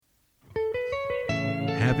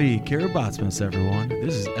Ravi Karabatsmas, everyone.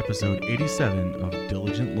 This is episode 87 of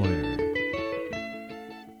Diligent Lawyer.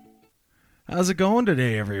 How's it going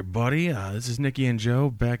today, everybody? This is Nikki and Joe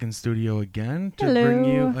back in studio again to bring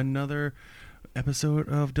you another episode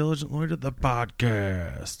of Diligent Lawyer, the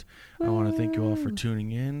podcast. I want to thank you all for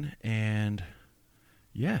tuning in, and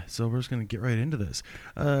yeah, so we're just going to get right into this.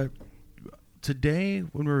 Today,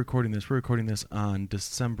 when we're recording this on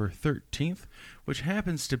December 13th, which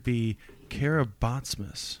happens to be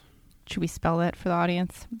Karabatsmas. Should we spell that for the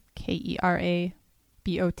audience? Kerabotsmas.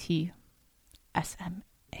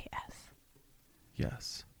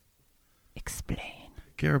 Yes. Explain.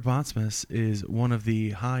 Karabatsmas is one of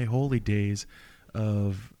the high holy days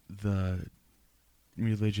of the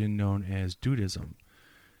religion known as Dudism,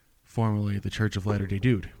 formerly the Church of Latter-day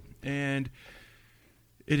Dude. And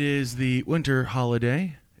it is the winter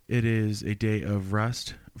holiday. It is a day of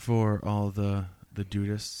rest for all the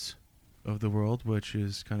Dudists of the world, which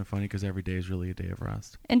is kind of funny because every day is really a day of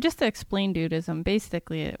rest. And just to explain Dudism,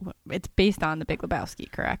 basically it's based on The Big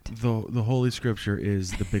Lebowski, correct? The Holy Scripture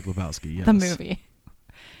is The Big Lebowski, yes. The movie.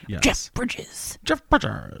 Yes. Jeff Bridges.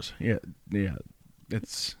 Yeah.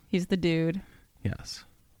 He's the dude. Yes.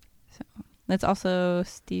 So that's also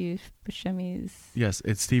Steve Buscemi's. Yes,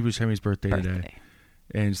 it's Steve Buscemi's birthday today.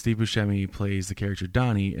 And Steve Buscemi plays the character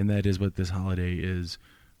Donnie, and that is what this holiday is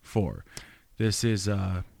for. This is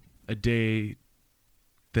a day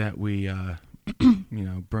that we,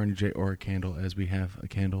 burn a J or a candle as we have a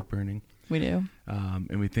candle burning. We do.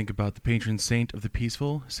 And we think about the patron saint of the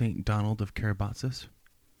peaceful, Saint Donald of Karabatsas.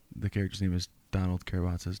 The character's name is Donald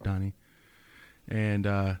Karabatsas, Donnie. And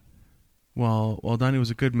while Donnie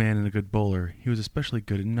was a good man and a good bowler, he was especially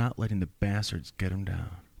good at not letting the bastards get him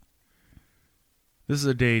down. This is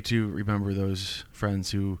a day to remember those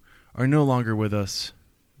friends who are no longer with us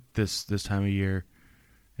this time of year,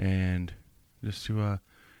 and just to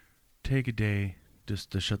take a day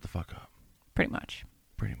just to shut the fuck up. Pretty much.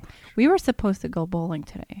 We were supposed to go bowling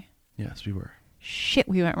today. Yes, we were. Shit,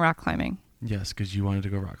 we went rock climbing. Yes, because you wanted to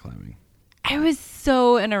go rock climbing. I was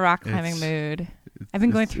so in a rock climbing mood. I've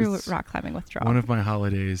been going through rock climbing withdrawal. One of my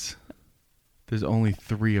holidays. There's only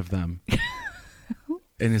 3 of them.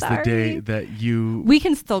 And it's the day that we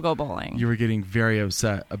can still go bowling. You were getting very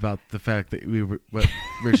upset about the fact that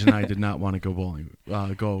Rich and I did not want to go bowling,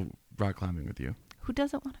 go rock climbing with you. Who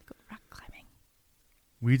doesn't want to go rock climbing?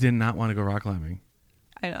 We did not want to go rock climbing.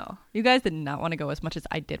 I know. You guys did not want to go as much as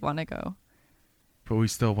I did want to go. But we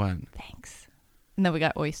still went. Thanks. And then we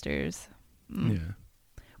got oysters. Yeah.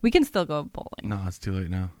 We can still go bowling. No, it's too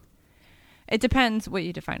late now. It depends what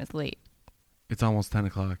you define as late. It's almost 10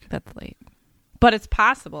 o'clock. That's late. But it's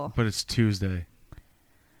possible. But it's Tuesday.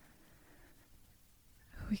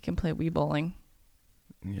 We can play Wii bowling.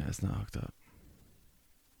 Yeah, it's not hooked up.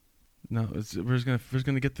 No, we're just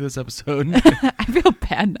gonna get through this episode. I feel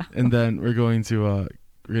bad now. And then we're gonna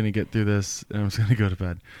get through this, and I'm just gonna go to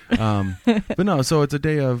bed. But no, so it's a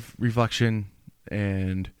day of reflection,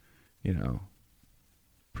 and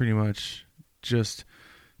pretty much just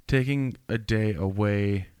taking a day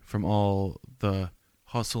away from all the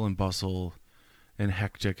hustle and bustle and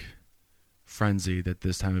hectic frenzy that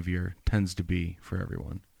this time of year tends to be for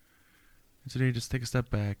everyone. And today, just take a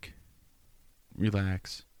step back,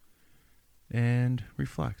 relax, and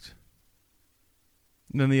reflect.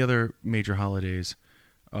 And then the other major holidays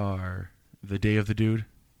are the Day of the Dude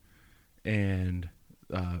and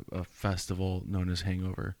a festival known as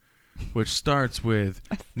Hangover, which starts with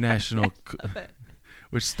National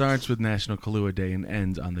Kahlua Day and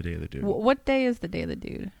ends on the Day of the Dude. What day is the Day of the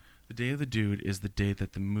Dude? The Day of the Dude is the day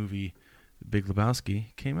that the movie The Big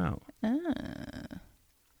Lebowski came out.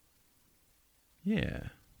 Yeah.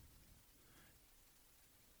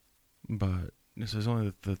 But this is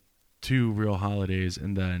only the 2 real holidays,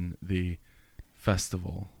 and then the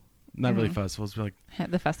festival. Not really festival. It's like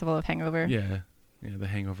the Festival of Hangover. Yeah, the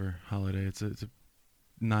Hangover holiday. It's a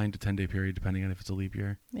 9 to 10 day period, depending on if it's a leap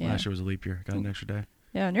year. Yeah. Last year was a leap year. Got an extra day.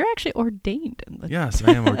 Yeah, and you're actually ordained in this. Yes,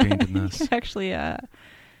 I am ordained in this. You can actually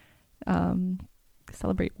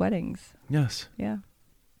celebrate weddings. Yes. Yeah.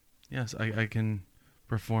 Yes, I can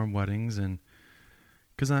perform weddings, and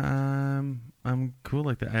because I'm cool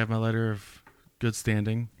like that. I have my letter of good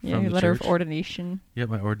standing from the letter church. of ordination. Yeah,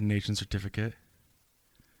 my ordination certificate.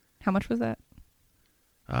 How much was that?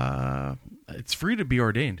 It's free to be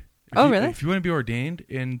ordained. Really? If you want to be ordained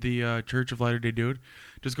in the Church of Latter-day Dude,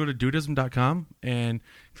 just go to dudism.com and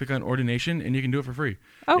click on ordination, and you can do it for free.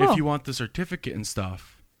 Oh, cool. If you want the certificate and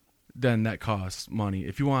stuff, then that costs money.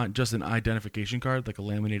 If you want just an identification card, like a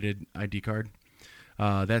laminated ID card,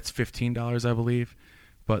 that's $15, I believe.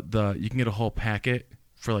 But you can get a whole packet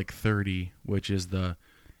for like $30, which is the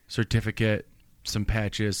certificate, some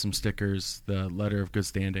patches, some stickers, the letter of good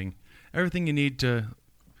standing, everything you need to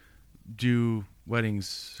do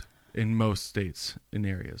weddings in most states and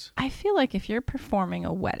areas. I feel like if you're performing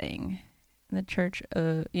a wedding in the church,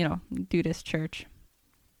 Dudist church,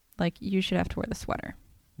 like you should have to wear the sweater.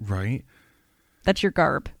 Right? That's your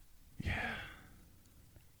garb. Yeah.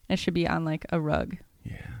 It should be on like a rug.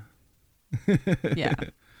 Yeah. Yeah.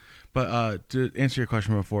 But to answer your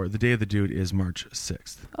question before, the Day of the Dude is March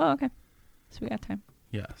 6th. Oh, okay. So we got time.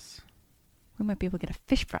 Yes. We might be able to get a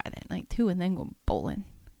fish fry that night too and then go bowling.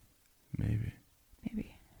 Maybe.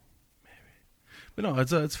 But no,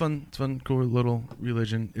 it's fun. It's fun, cool little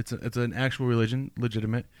religion. It's an actual religion,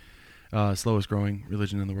 legitimate, slowest growing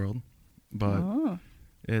religion in the world, but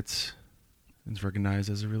it's recognized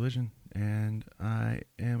as a religion, and I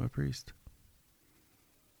am a priest.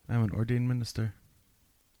 I'm an ordained minister.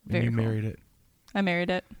 Very and you cool. married it. I married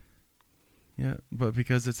it. Yeah, but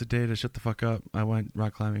because it's a day to shut the fuck up, I went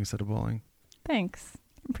rock climbing instead of bowling. Thanks.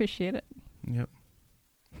 Appreciate it. Yep.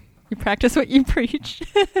 You practice what you preach.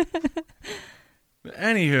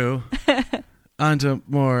 Anywho, on to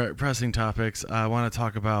more pressing topics. I want to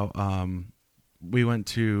talk about, we went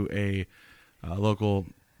to a local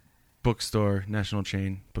bookstore, national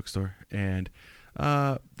chain bookstore, and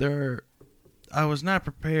I was not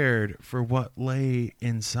prepared for what lay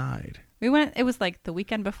inside. We went, it was like the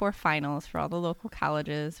weekend before finals for all the local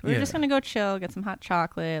colleges. We were just going to go chill, get some hot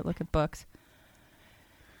chocolate, look at books.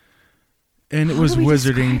 And it was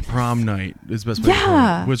Wizarding prom night. Is the best way to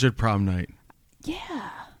call it. Wizard prom night. Yeah.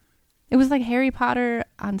 It was like Harry Potter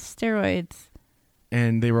on steroids.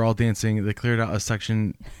 And they were all dancing. They cleared out a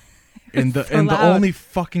section in the loud. only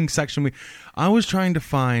fucking section I was trying to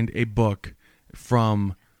find a book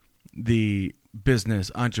from the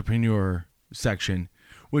business entrepreneur section,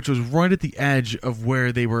 which was right at the edge of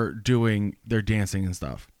where they were doing their dancing and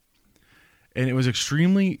stuff. And it was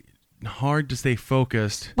extremely hard to stay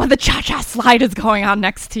focused. Well, the cha-cha slide is going on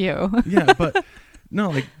next to you. Yeah, but no,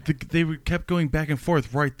 like they kept going back and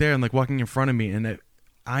forth right there and like walking in front of me, and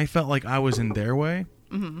I felt like I was in their way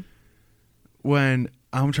when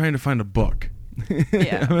I'm trying to find a book.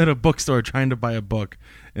 Yeah. I'm at a bookstore trying to buy a book,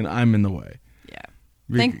 and I'm in the way. Yeah.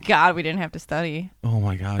 Thank God we didn't have to study. Oh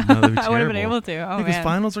my God, no, that'd be terrible. I would have been able to. Oh, because man.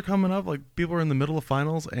 finals are coming up. Like people are in the middle of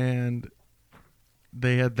finals, and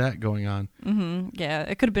they had that going on. Mm-hmm. Yeah,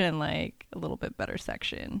 it could have been in like a little bit better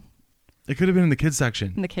section. It could have been in the kids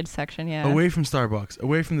section. In the kids section, yeah. Away from Starbucks,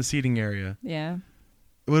 away from the seating area. Yeah.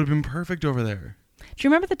 It would have been perfect over there. Do you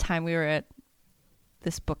remember the time we were at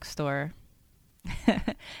this bookstore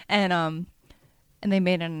and they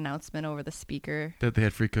made an announcement over the speaker that they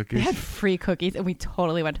had free cookies? They had free cookies, and we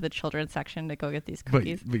totally went to the children's section to go get these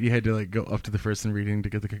cookies. But you had to like go up to the person reading to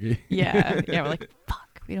get the cookie. Yeah. Yeah, we're like,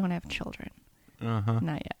 fuck, we don't have children. Uh-huh.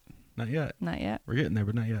 Not yet. Not yet. Not yet. We're getting there,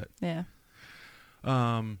 but not yet. Yeah.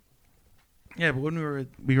 Yeah, but when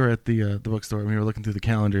we were at the bookstore, and we were looking through the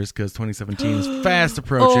calendars because 2017 is fast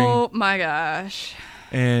approaching. Oh my gosh!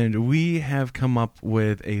 And we have come up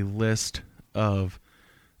with a list of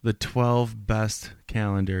the 12 best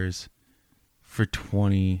calendars for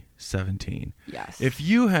 2017. Yes. If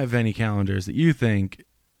you have any calendars that you think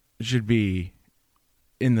should be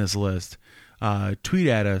in this list, tweet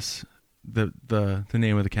at us the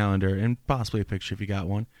name of the calendar and possibly a picture if you got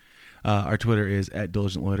one. Our Twitter is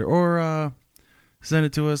 @DiligentLoiter, or send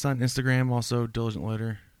it to us on Instagram, also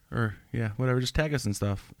DiligentLoiter, or yeah, whatever. Just tag us and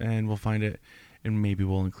stuff, and we'll find it, and maybe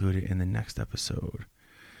we'll include it in the next episode.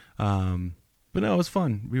 But no, it was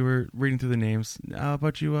fun. We were reading through the names. How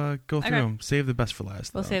about you go through them? Save the best for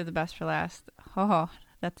last. We'll save the best for last. Oh,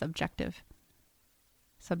 that's objective.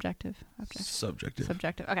 Subjective.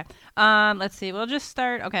 Subjective. Okay. Let's see. We'll just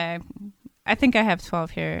start. Okay. I think I have 12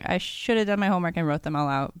 here. I should have done my homework and wrote them all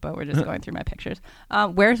out, but we're just going through my pictures.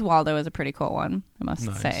 Where's Waldo is a pretty cool one, I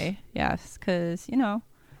must say. Yes, because, you've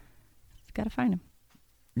got to find him.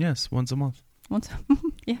 Yes, once a month.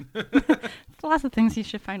 Yeah. Lots of things you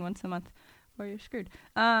should find once a month, or you're screwed.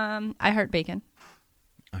 I Heart Bacon.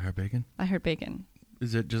 I Heart Bacon? I Heart Bacon.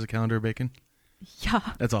 Is it just a calendar of bacon? Yeah.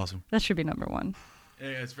 That's awesome. That should be number one.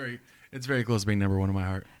 Yeah, it's very close to being number one in my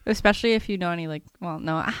heart. Especially if you know any,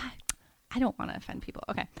 I don't want to offend people.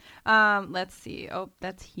 Okay. Let's see. Oh,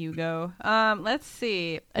 that's Hugo. Let's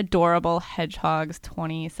see. Adorable Hedgehogs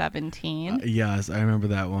 2017. Yes, I remember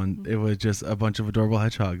that one. It was just a bunch of adorable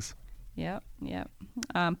hedgehogs. Yep.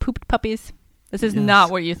 Pooped puppies. This is not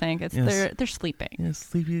what you think. It's they're sleeping. Yeah,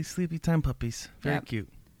 sleepy time puppies. Very cute.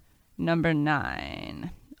 Number 9.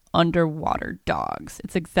 Underwater dogs.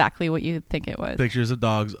 It's exactly what you think it was. Pictures of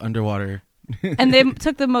dogs underwater. And they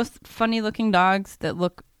took the most funny looking dogs that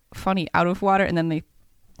look funny out of water, and then they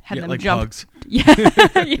had them like jump. bugs. Yeah,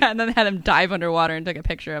 yeah, and then had them dive underwater and took a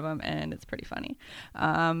picture of them, and it's pretty funny.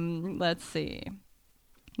 Let's see.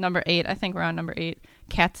 Number 8. I think we're on number 8.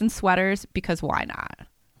 Cats in sweaters, because why not?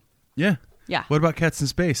 Yeah. Yeah. What about cats in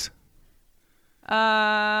space?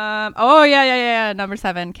 Oh, yeah. Number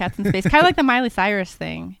 7, cats in space. Kind of like the Miley Cyrus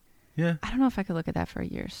thing. Yeah. I don't know if I could look at that for a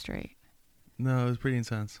year straight. No, it was pretty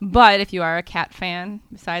intense. But if you are a cat fan,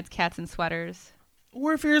 besides cats in sweaters.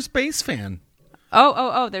 Or if you're a space fan.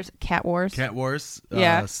 Oh, there's Cat Wars. Cat Wars.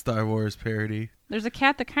 Yeah. Star Wars parody. There's a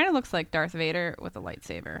cat that kind of looks like Darth Vader with a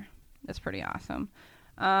lightsaber. That's pretty awesome.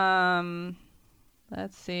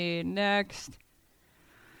 Let's see. Next.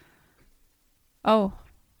 Oh,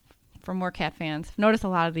 for more cat fans. Notice a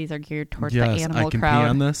lot of these are geared towards the animal I can crowd. pee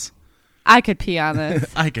on this. I could pee on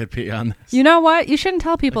this. I could pee on this. You know what? You shouldn't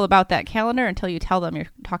tell people about that calendar until you tell them you're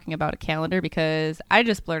talking about a calendar, because I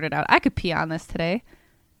just blurted out, I could pee on this today.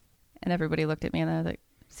 And everybody looked at me and I was like,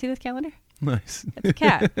 see this calendar? Nice. It's a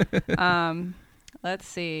cat. Let's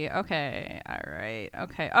see. Okay. All right.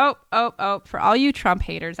 Okay. Oh. For all you Trump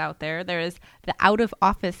haters out there, there is the out of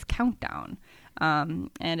office countdown. And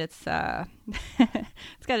it's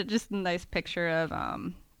it's got just a nice picture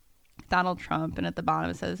of Donald Trump, and at the bottom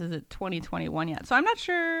it says, is it 2021 yet? So I'm not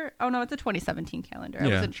sure. Oh no, it's a 2017 calendar. I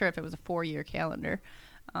wasn't sure if it was a 4-year calendar.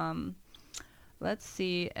 Let's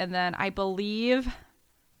see. And then I believe,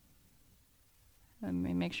 let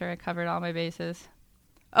me make sure I covered all my bases.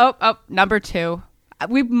 Oh, number 2.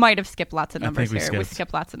 We might have skipped lots of numbers here. We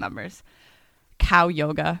skipped lots of numbers. Cow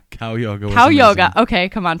yoga. Cow yoga. Cow yoga. Okay,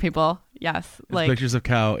 come on, people. Yes. There's pictures of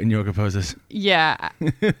cow in yoga poses. Yeah.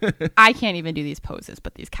 I can't even do these poses,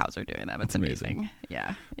 but these cows are doing them. It's amazing.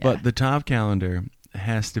 Yeah. But the top calendar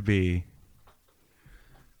has to be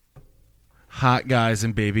hot guys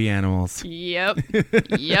and baby animals. Yep.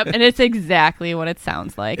 And it's exactly what it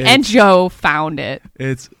sounds like. And Joe found it.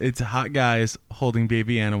 It's hot guys holding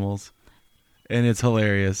baby animals. And it's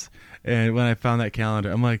hilarious. And when I found that calendar,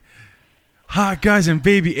 I'm like, hot guys and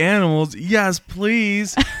baby animals, yes,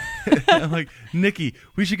 please. I'm like, Nikki,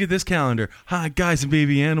 we should get this calendar. Hot guys and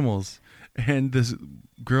baby animals. And this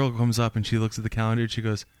girl comes up and she looks at the calendar and she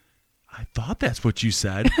goes, I thought that's what you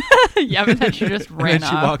said. Yeah, but then she just ran and then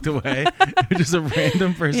she walked away. Just a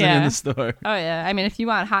random person in the store. Oh, yeah. I mean, if you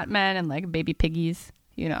want hot men and like baby piggies,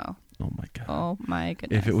 you know. Oh, my God. Oh, my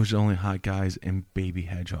goodness. If it was only hot guys and baby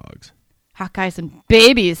hedgehogs. Hot guys and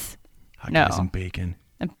babies. Hot guys and bacon.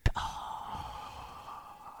 And, that's oh,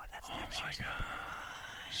 my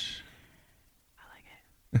gosh. I like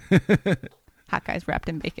it. Hot guys wrapped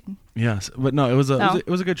in bacon. Yes, but no, it was a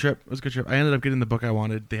good trip. It was a good trip. I ended up getting the book I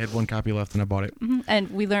wanted. They had one copy left, and I bought it. Mm-hmm. And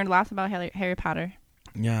we learned lots about Harry Potter.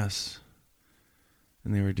 Yes,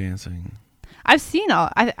 and they were dancing. I've seen all.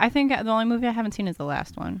 I think the only movie I haven't seen is the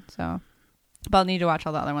last one. So, but I'll need to watch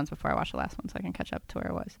all the other ones before I watch the last one, so I can catch up to where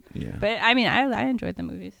I was. Yeah. But I mean, I enjoyed the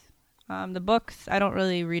movies. The books, I don't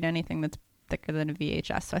really read anything that's thicker than a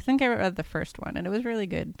VHS. So I think I read the first one, and it was really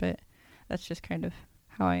good. But that's just kind of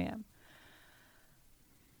how I am.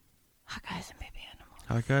 Hot guys and baby animals.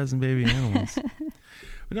 Hot guys and baby animals.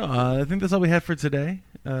 No, I think that's all we have for today.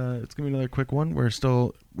 It's gonna be another quick one. We're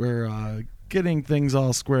getting things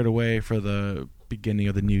all squared away for the beginning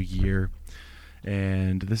of the new year,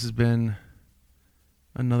 and this has been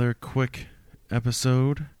another quick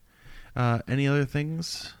episode. Any other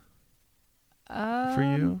things for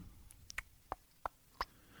you?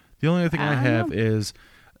 The only other thing I have is,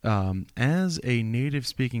 as a native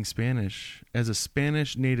speaking Spanish, as a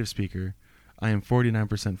Spanish native speaker, I am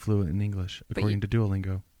 49% fluent in English, according to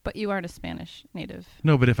Duolingo. But you aren't a Spanish native.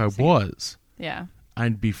 No, but if I was, yeah,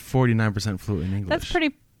 I'd be 49% fluent in English. That's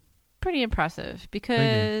pretty impressive,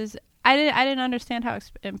 because I didn't understand how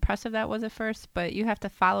impressive that was at first, but you have to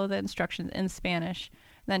follow the instructions in Spanish,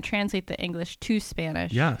 then translate the English to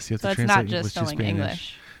Spanish. Yes, you have to translate it's not English just to knowing Spanish.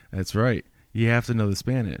 English. That's right. You have to know the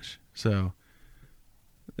Spanish. So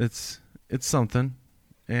it's something,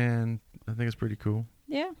 and I think it's pretty cool.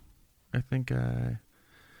 Yeah. I think I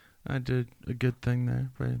did a good thing there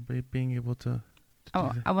by being able to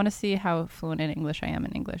Oh, I want to see how fluent in English I am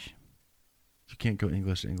in English. You can't go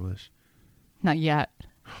English to English. Not yet.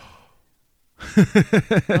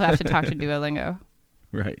 We'll have to talk to Duolingo.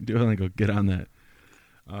 Right, Duolingo, get on that.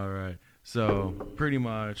 All right. So, pretty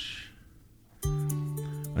much,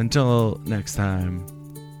 until next time,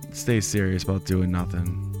 stay serious about doing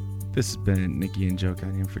nothing. This has been Nikki and Joe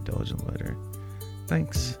Canyon for Diligent Letter.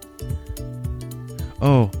 Thanks.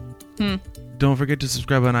 Oh, don't forget to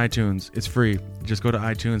subscribe on iTunes. It's free. Just go to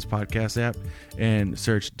iTunes podcast app and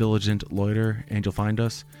search Diligent Loiter, and you'll find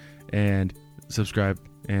us. And subscribe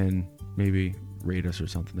and maybe rate us or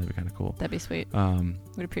something. That'd be kind of cool. That'd be sweet.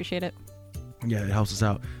 We'd appreciate it. Yeah, it helps us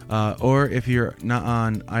out. Or if you're not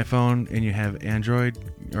on iPhone and you have Android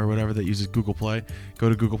or whatever that uses Google Play, go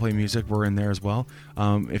to Google Play Music. We're in there as well.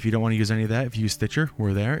 If you don't want to use any of that, if you use Stitcher,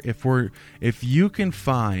 we're there. If you can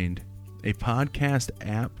find a podcast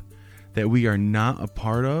app that we are not a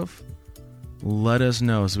part of, let us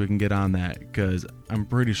know so we can get on that, because I'm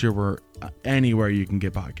pretty sure we're anywhere you can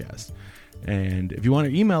get podcasts. And if you want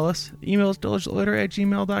to email us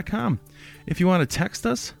deliciouslitter@gmail.com. If you want to text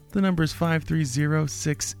us, the number is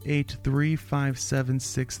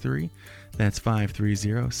 530-683-5763. That's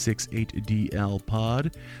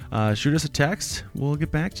 530-68DL-POD. Shoot us a text. We'll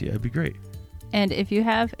get back to you. It'd be great. And if you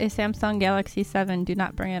have a Samsung Galaxy 7, do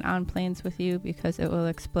not bring it on planes with you because it will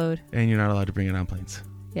explode. And you're not allowed to bring it on planes.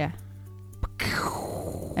 Yeah.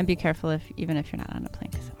 And be careful even if you're not on a plane,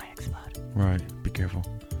 because it might explode. Right. Be careful.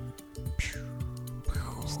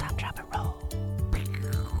 Stop, drop, and roll.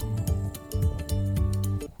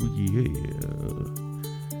 Yeah.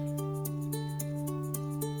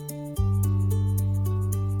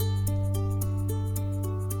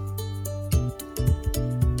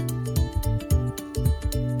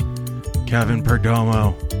 Kevin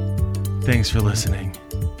Perdomo, thanks for listening.